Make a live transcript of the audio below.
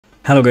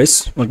Hello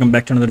guys, welcome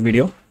back to another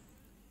video.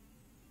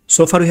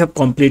 So far we have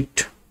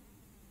complete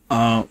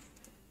uh,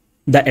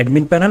 the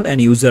admin panel and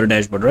user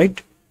dashboard,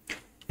 right?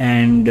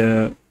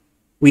 And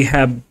we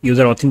have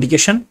user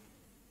authentication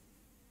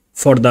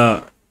for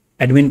the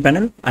admin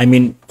panel. I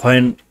mean,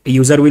 when a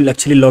user will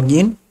actually log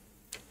in,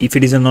 if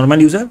it is a normal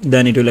user,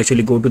 then it will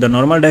actually go to the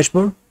normal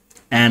dashboard,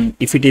 and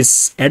if it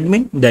is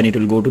admin, then it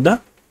will go to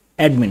the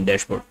admin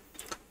dashboard.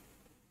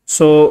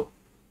 So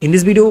in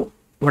this video,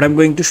 what I'm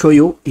going to show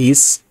you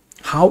is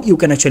how you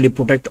can actually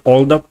protect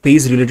all the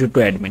page related to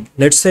admin.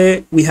 Let's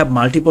say we have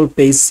multiple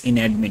pages in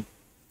admin.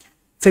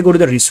 If I go to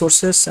the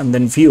resources and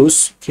then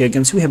views, here you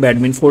can see we have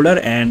admin folder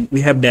and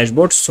we have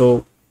dashboards.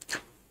 So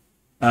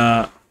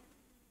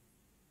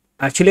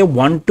actually I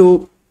want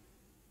to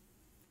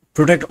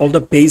protect all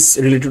the pages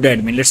related to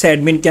admin. Let's say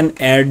admin can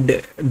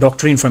add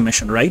doctor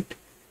information, right?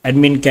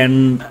 Admin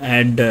can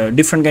add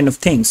different kind of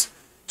things.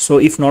 So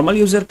if normal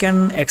user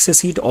can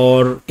access it,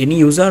 or any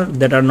user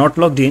that are not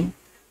logged in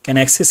can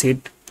access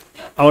it,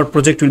 our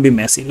project will be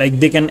messy. Like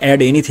they can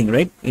add anything,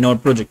 right, in our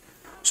project.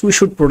 So we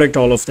should protect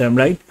all of them,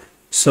 right?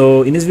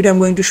 So in this video I'm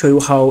going to show you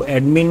how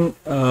admin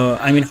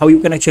how you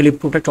can actually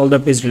protect all the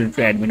page related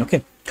to admin.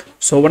 Okay,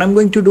 so what I'm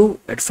going to do,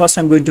 at first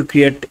I'm going to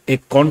create a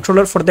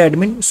controller for the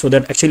admin, so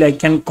that actually I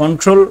can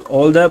control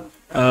all the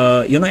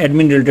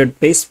admin related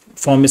page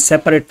from a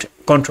separate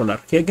controller.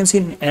 Here you can see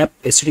in app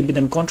HTTP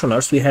then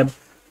controllers, we have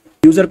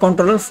user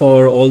controller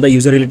for all the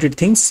user related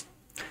things,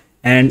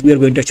 and we are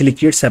going to actually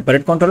create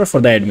separate controller for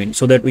the admin,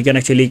 so that we can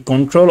actually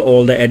control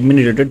all the admin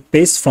related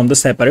page from the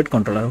separate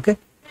controller. Okay,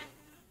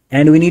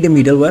 and we need a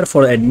middleware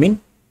for admin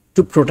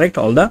to protect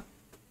all the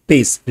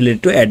page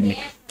related to admin.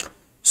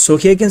 So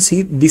here you can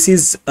see this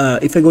is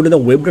if I go to the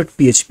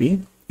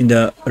web.php in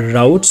the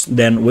routes,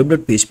 then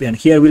web.php, and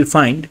here we'll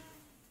find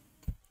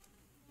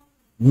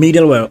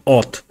middleware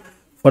auth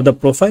for the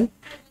profile,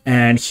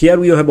 and here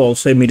we have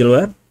also a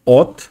middleware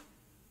auth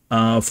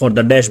for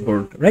the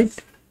dashboard, right?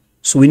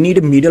 So we need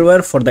a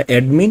middleware for the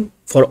admin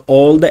for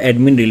all the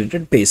admin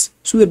related page.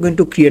 So we are going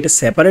to create a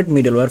separate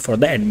middleware for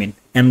the admin,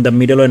 and the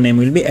middleware name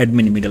will be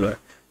admin middleware.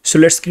 So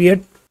let's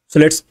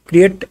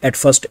create at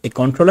first a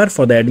controller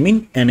for the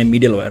admin and a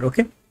middleware.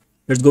 Okay,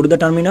 let's go to the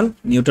terminal,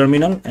 new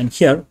terminal, and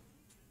here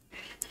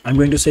I'm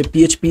going to say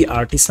php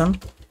artisan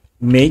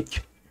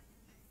make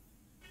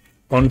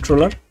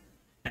controller,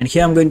 and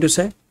here I'm going to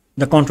say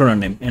the controller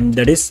name, and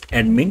that is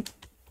admin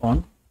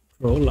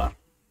controller.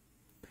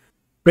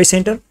 Press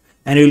enter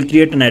and you will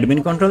create an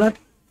admin controller,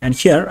 and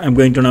here I'm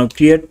going to now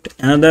create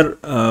another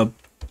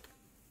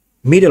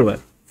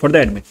middleware for the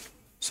admin.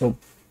 So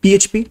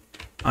php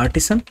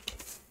artisan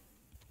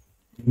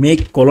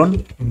make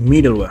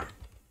middleware,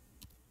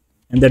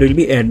 and that will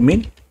be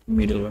admin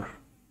middleware.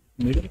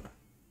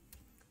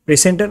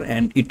 Press enter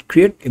and it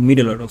create a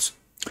middleware also.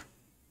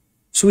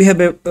 So we have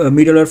a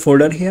middleware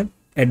folder here,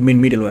 admin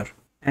middleware,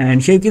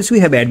 and here you can see we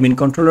have admin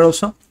controller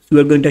also. We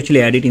are going to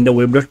actually add it in the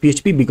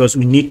web.php because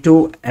we need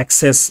to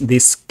access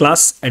this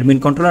class admin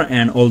controller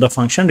and all the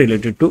function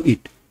related to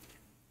it.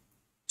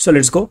 So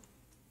let's go.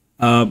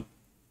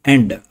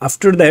 And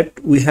after that,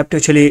 we have to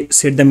actually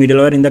set the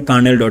middleware in the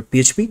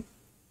kernel.php.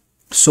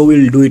 So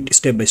we'll do it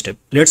step by step.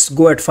 Let's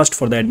go at first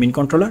for the admin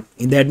controller.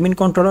 In the admin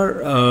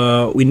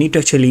controller, we need to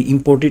actually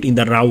import it in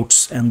the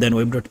routes and then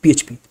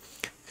web.php.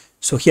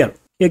 So here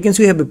you can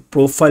see we have a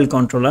profile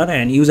controller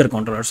and user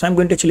controller. So I'm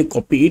going to actually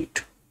copy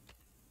it,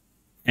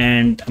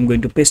 and I'm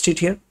going to paste it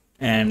here,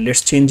 and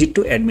let's change it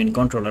to admin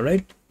controller,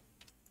 right?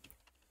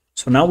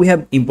 So now we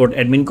have import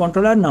admin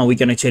controller. Now we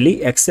can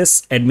actually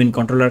access admin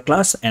controller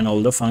class and all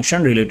the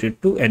function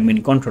related to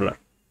admin controller.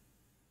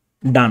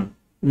 Done.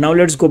 Now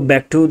let's go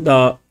back to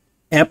the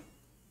app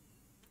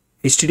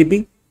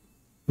HTTP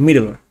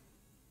middleware,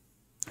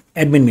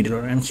 admin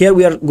middleware, and here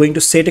we are going to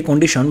set a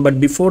condition,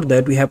 but before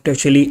that we have to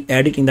actually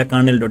add it in the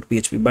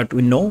kernel.php. But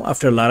we know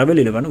after Laravel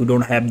 11 we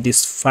don't have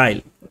this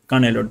file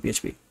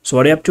kernel.php. So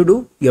what you have to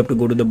do, you have to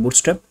go to the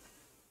bootstrap,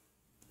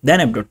 then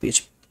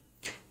app.php.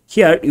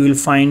 Here you will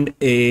find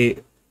a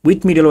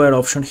with middleware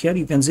option here,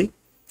 you can see,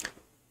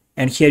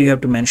 and here you have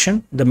to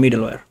mention the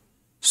middleware.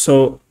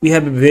 So we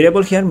have a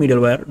variable here,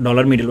 middleware,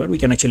 $middleware. We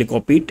can actually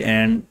copy it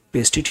and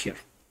paste it here,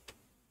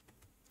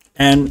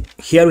 and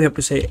here we have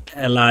to say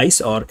alias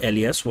or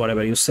alias,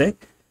 whatever you say,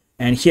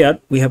 and here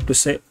we have to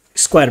say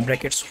square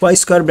brackets. Why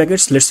square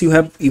brackets? Let's see,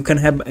 you can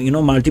have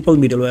multiple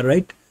middleware,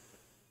 right?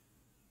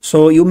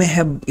 So you may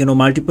have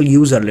multiple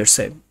user, let's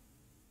say,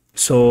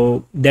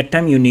 so that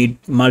time you need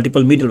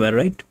multiple middleware,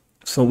 right?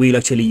 So we'll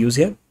actually use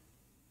here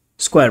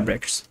square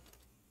brackets,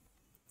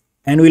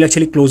 and we'll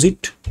actually close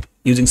it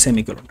using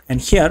semicolon,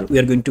 and here we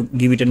are going to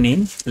give it a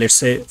name. Let's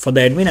say for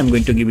the admin I'm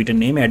going to give it a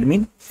name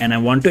admin, and I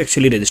want to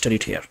actually register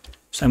it here.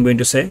 So I'm going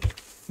to say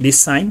this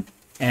sign,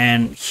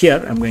 and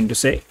here I'm going to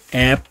say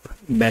app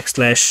 /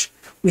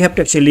 we have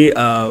to actually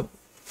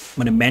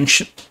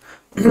mention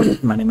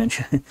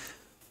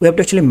we have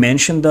to actually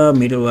mention the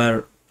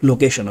middleware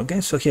location.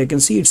 Okay, so here you can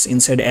see it's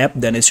inside app,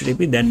 then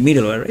HTTP, then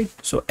middleware, right?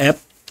 So app,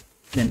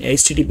 then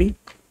HTTP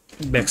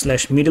 /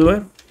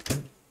 middleware,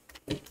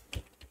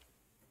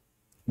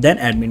 then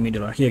admin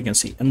middleware, here you can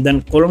see, and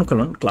then colon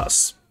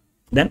class,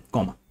 then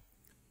comma.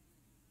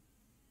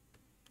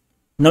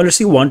 Now let's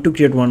see, want to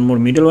create one more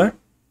middleware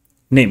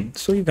name,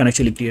 so you can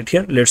actually create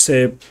here, let's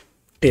say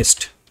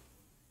test,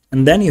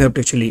 and then you have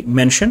to actually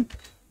mention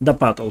the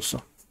path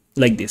also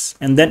like this,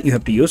 and then you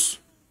have to use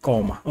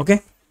comma.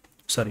 Okay,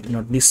 sorry,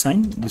 not this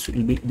sign, this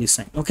will be this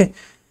sign. Okay,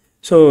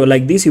 so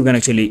like this you can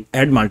actually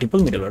add multiple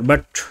middleware,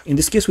 but in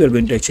this case we are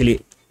going to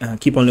actually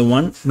keep only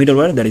one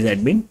middleware, that is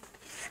admin.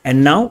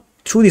 And now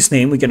through this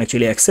name we can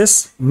actually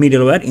access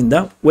middleware in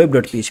the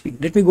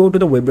web.php. Let me go to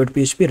the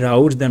web.php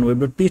routes, then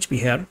web.php.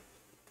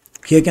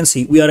 Here you can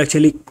see we are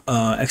actually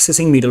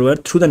accessing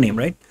middleware through the name,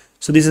 right?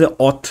 So this is the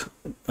auth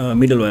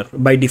middleware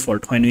by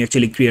default when we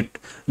actually create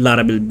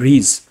Laravel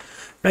Breeze,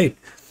 right?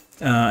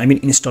 I mean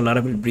install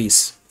Laravel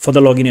Breeze for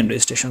the login and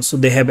registration. So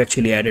they have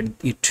actually added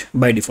it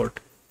by default.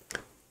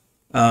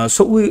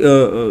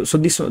 So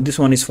this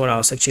one is for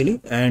us actually,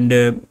 and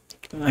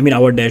I mean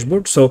our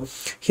dashboard. So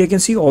here you can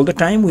see all the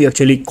time we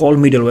actually call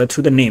middleware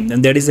through the name,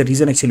 and that is the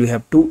reason actually we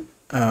have to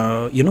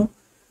you know,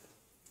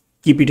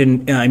 keep it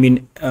in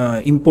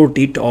import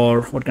it,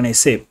 or what can I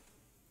say,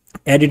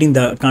 add it in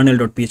the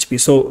kernel.php.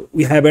 So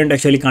we haven't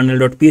actually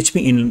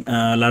kernel.php in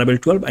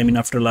Laravel 12, I mean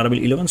after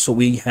Laravel 11. So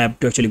we have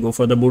to actually go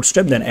for the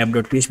bootstrap, then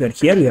app.php, and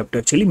here we have to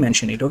actually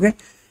mention it, okay,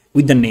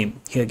 with the name.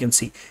 Here you can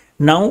see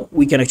now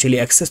we can actually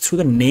access through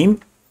the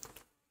name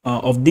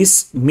of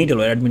this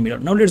middleware, admin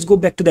middleware. Now let's go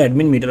back to the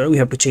admin middleware. We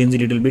have to change it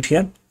a little bit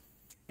here,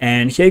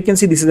 and here you can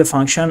see this is a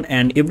function,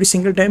 and every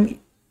single time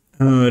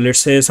let's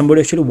say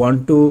somebody actually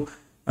want to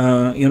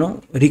you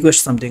know,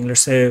 request something,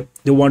 let's say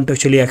they want to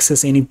actually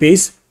access any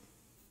page,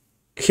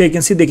 here you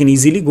can see they can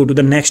easily go to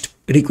the next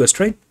request,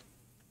 right?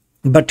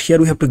 But here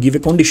we have to give a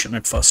condition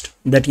at first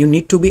that you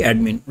need to be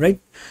admin, right?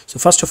 So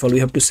first of all we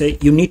have to say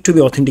you need to be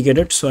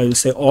authenticated. So I will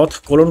say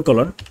auth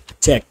colon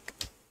check.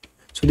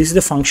 So this is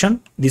the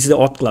function, this is the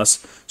auth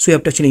class. So you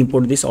have to actually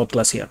import this auth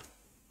class here.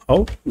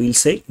 How? We'll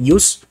say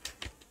use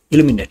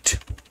illuminate,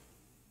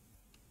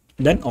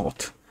 then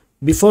auth.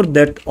 Before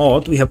that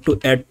auth we have to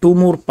add two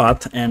more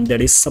path, and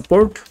that is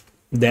support,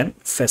 then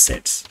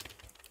facets.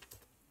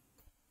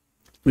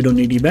 We don't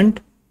need event,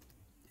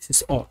 this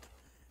is auth.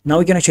 Now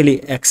we can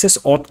actually access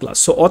auth class.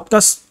 So auth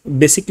class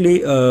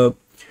basically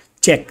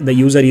check the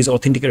user is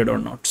authenticated or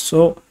not.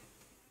 So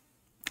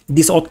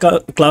this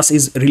auth class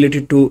is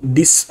related to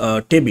this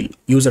table,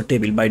 user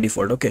table by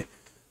default. Okay,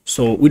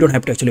 so we don't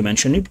have to actually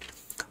mention it,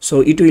 so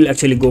it will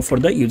actually go for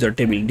the user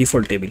table,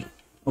 default table.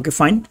 Okay,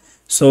 fine.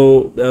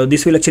 So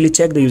this will actually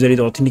check the user is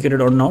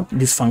authenticated or not,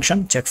 this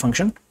function, check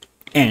function,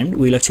 and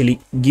we'll actually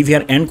give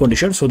here and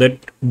condition, so that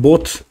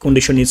both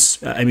condition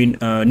is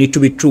need to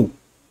be true,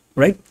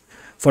 right?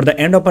 For the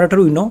and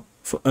operator, we know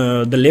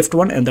the left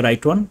one and the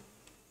right one,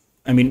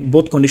 I mean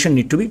both condition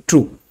need to be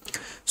true.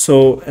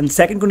 So, and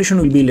second condition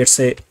will be, let's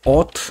say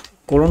auth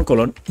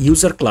colon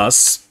user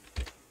class,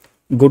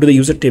 go to the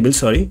user table,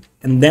 sorry,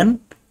 and then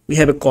we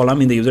have a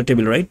column in the user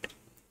table, right?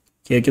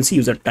 Here you can see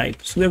user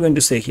type. So we are going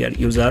to say here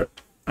user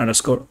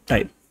underscore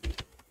type,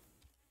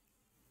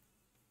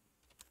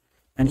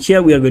 and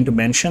here we are going to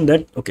mention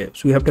that, okay,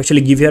 so we have to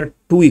actually give here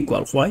 2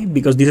 equal. Why?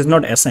 Because this is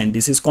not assigned,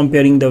 this is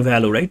comparing the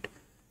value, right?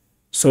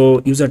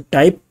 So user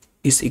type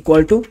is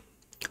equal to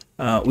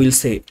we'll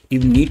say you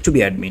need to be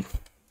admin.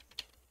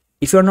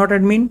 If you are not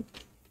admin,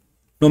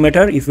 no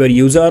matter if you are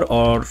user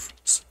or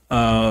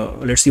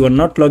let's see you are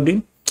not logged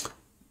in,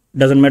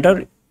 doesn't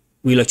matter,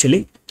 we'll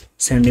actually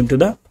send him to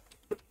the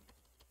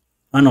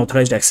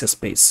unauthorized access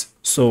page.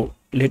 So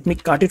let me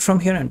cut it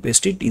from here and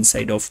paste it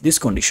inside of this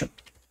condition.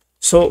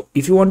 So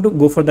if you want to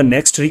go for the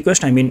next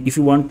request, I mean if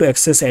you want to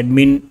access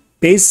admin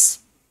page,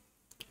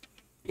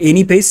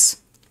 any page,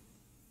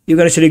 you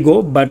can actually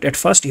go, but at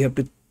first you have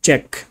to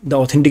check the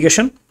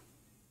authentication.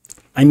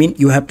 I mean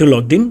you have to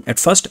log in at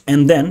first,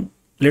 and then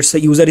let's say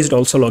user is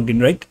also logged in,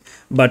 right?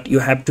 But you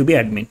have to be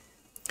admin.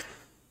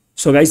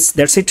 So guys,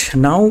 that's it.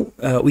 Now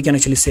we can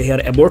actually say here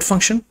abort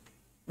function,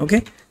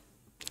 okay,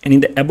 and in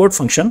the abort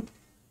function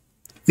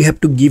we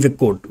have to give a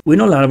code. We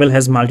know Laravel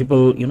has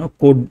multiple, you know,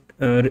 code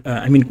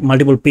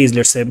multiple page,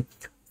 let's say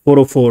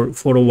 404,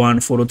 401,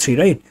 403,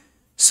 right?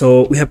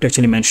 So we have to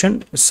actually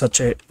mention such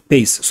a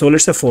page. So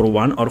let's say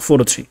 401 or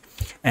 403,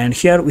 and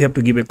here we have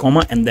to give a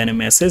comma and then a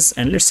message,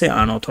 and let's say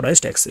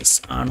unauthorized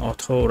access,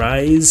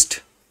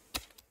 unauthorized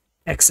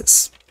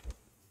access.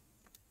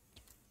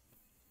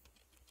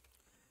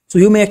 So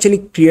you may actually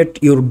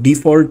create your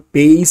default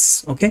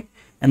page, okay,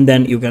 and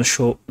then you can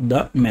show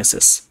the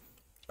message,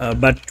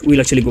 but we'll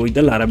actually go with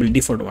the Laravel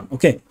default one.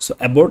 Okay, so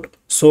abort.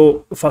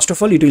 So first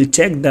of all it will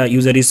check the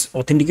user is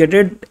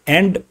authenticated,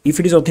 and if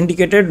it is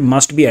authenticated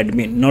must be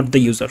admin, not the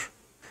user.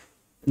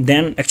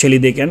 Then actually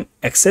they can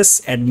access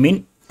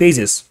admin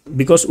pages,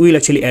 because we will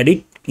actually add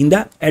it in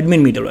the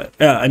admin middleware,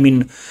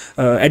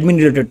 admin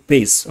related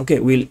page. Okay,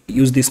 we'll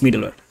use this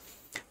middleware.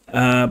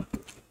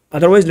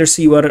 Otherwise, let's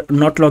say you are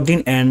not logged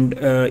in, and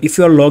if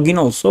you are logged in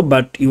also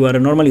but you are a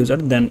normal user,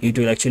 then it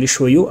will actually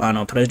show you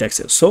unauthorized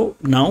access. So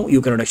now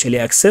you cannot actually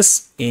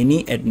access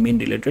any admin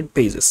related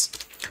pages.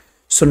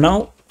 So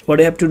now what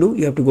I have to do,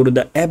 you have to go to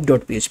the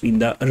app.php in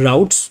the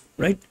routes,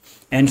 right?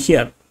 And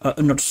here,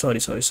 not sorry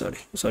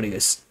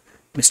guys,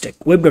 mistake,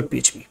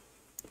 web.php.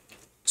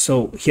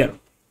 So here,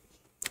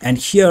 and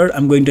here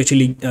I'm going to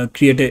actually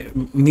create a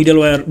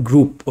middleware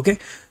group. Okay,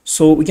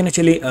 so we can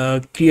actually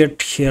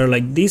create here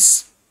like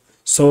this.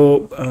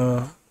 So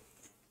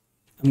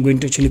I'm going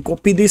to actually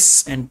copy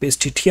this and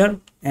paste it here,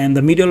 and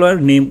the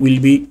middleware name will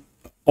be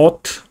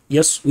auth.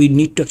 Yes, we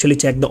need to actually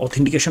check the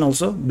authentication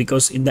also,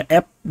 because in the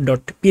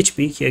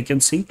app.php here you can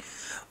see,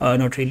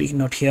 not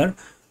here,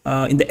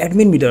 in the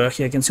admin middleware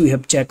here you can see we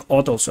have check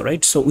auth also,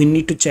 right? So we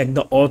need to check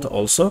the auth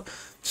also.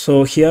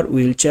 So here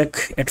we will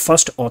check at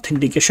first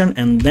authentication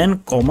and then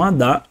comma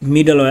the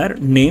middleware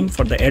name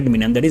for the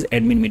admin, and that is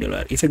admin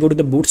middleware. If I go to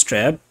the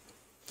bootstrap,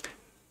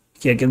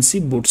 here you can see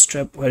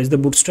bootstrap. Where is the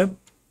bootstrap?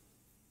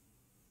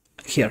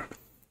 Here,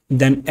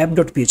 then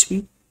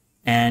app.php,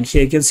 and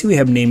here you can see we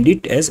have named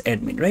it as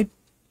admin, right?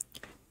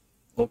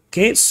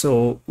 Okay,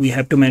 so we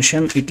have to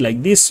mention it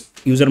like this: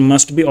 user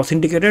must be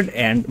authenticated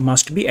and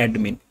must be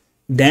admin,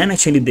 then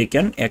actually they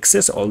can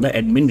access all the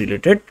admin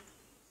related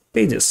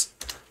pages.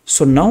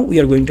 So now we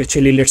are going to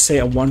actually, let's say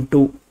I want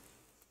to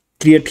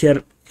create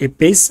here a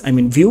page, I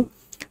mean view.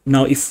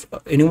 Now if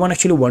anyone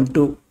actually want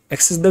to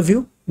access the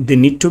view, they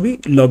need to be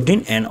logged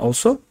in and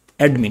also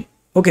admin.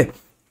 Okay,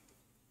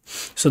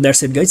 so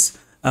that's it guys.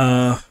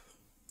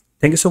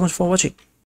 Thank you so much for watching.